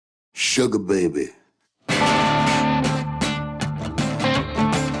Sugar Baby.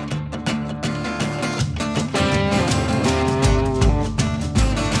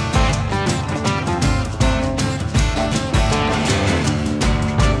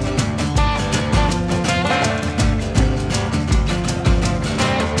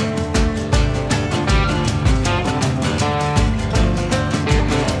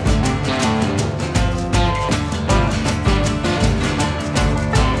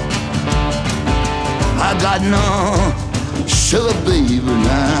 I got no sugar baby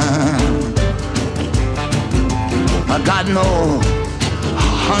now. I got no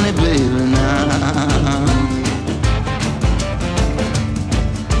honey baby now.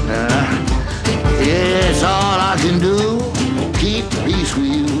 It's all I can do, keep peace with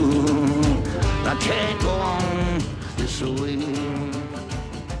you. I can't go on this way.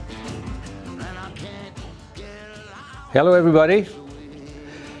 Hello everybody.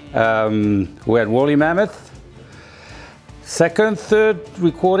 We're at Wooly Mammoth. Second, third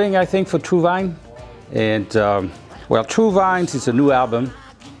recording, I think, for TruVine. And well, TruVine is a new album.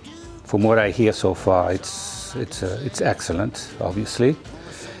 From what I hear so far, it's excellent, obviously.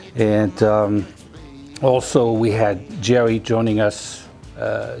 And also we had Jerry joining us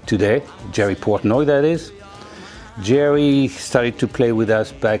today, Jerry Portnoy, that is. Jerry started to play with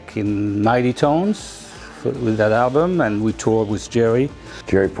us back in Mighty Tones with that album, and we toured with Jerry.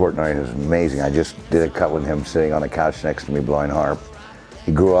 Jerry Portnoy is amazing. I just did a cut with him sitting on the couch next to me blowing harp.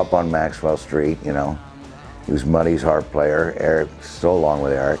 He grew up on Maxwell Street, you know. He was Muddy's harp player. Eric, so along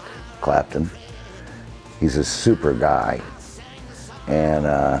with Eric Clapton. He's a super guy. And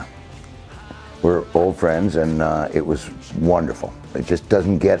we're old friends, and it was wonderful. It just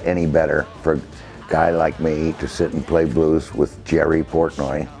doesn't get any better for a guy like me to sit and play blues with Jerry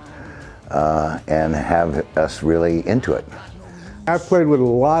Portnoy and have us really into it. I've played with a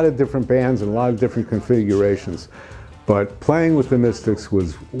lot of different bands and a lot of different configurations, but playing with the Mystix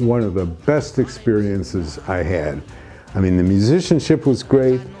was one of the best experiences I had. I mean, the musicianship was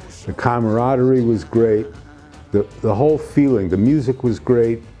great, the camaraderie was great, the whole feeling, the music was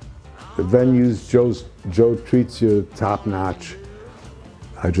great, the venues, Joe treats you top notch.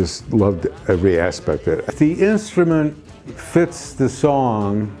 I just loved every aspect of it. If the instrument fits the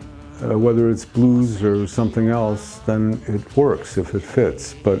song, whether it's blues or something else, then it works if it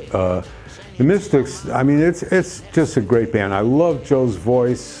fits. But the Mystix, I mean, it's just a great band. I love Joe's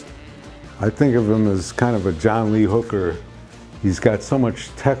voice. I think of him as kind of a John Lee Hooker. He's got so much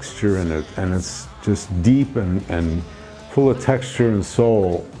texture in it, and it's just deep and full of texture and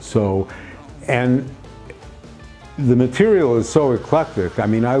soul. So, and the material is so eclectic. I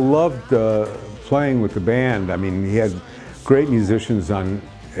mean, I loved playing with the band. I mean, he had great musicians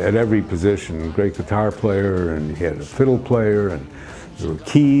at every position, great guitar player, and he had a fiddle player, and there were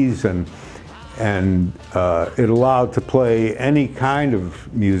keys, and it allowed to play any kind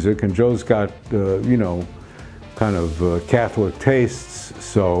of music. And Joe's got, you know, kind of Catholic tastes,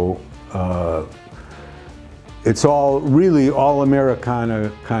 so it's all really all Americana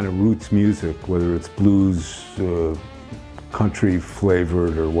kind of roots music, whether it's blues, country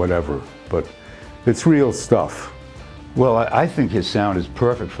flavored or whatever, but it's real stuff. Well, I think his sound is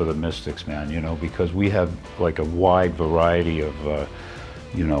perfect for the Mystix, man, you know, because we have like a wide variety of,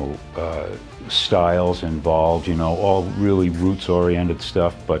 you know, styles involved, you know, all really roots-oriented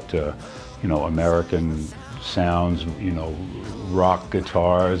stuff, but, you know, American sounds, you know, rock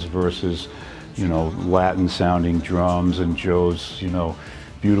guitars versus, you know, Latin-sounding drums, and Joe's, you know,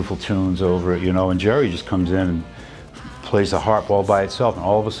 beautiful tunes over it, you know, and Jerry just comes in and plays the harp all by itself, and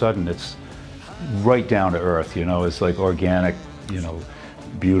all of a sudden it's right down to earth, you know. It's like organic, you know,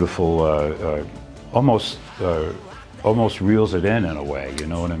 beautiful, almost reels it in a way, you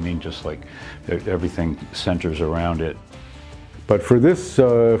know what I mean? Just like everything centers around it. But for this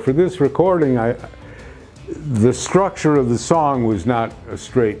recording, the structure of the song was not a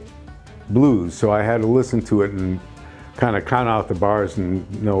straight blues, so I had to listen to it and kind of count out the bars and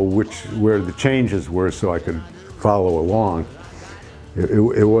know where the changes were so I could follow along.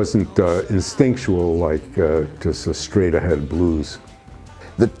 It wasn't instinctual like just a straight ahead blues.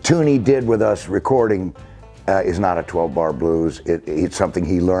 The tune he did with us recording is not a 12-bar blues. It's something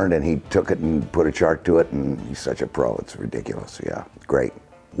he learned, and he took it and put a chart to it, and he's such a pro. It's ridiculous. Yeah, great.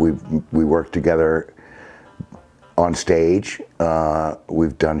 We worked together on stage.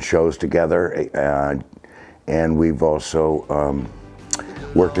 We've done shows together, and we've also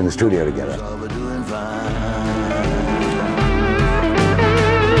worked in the studio together.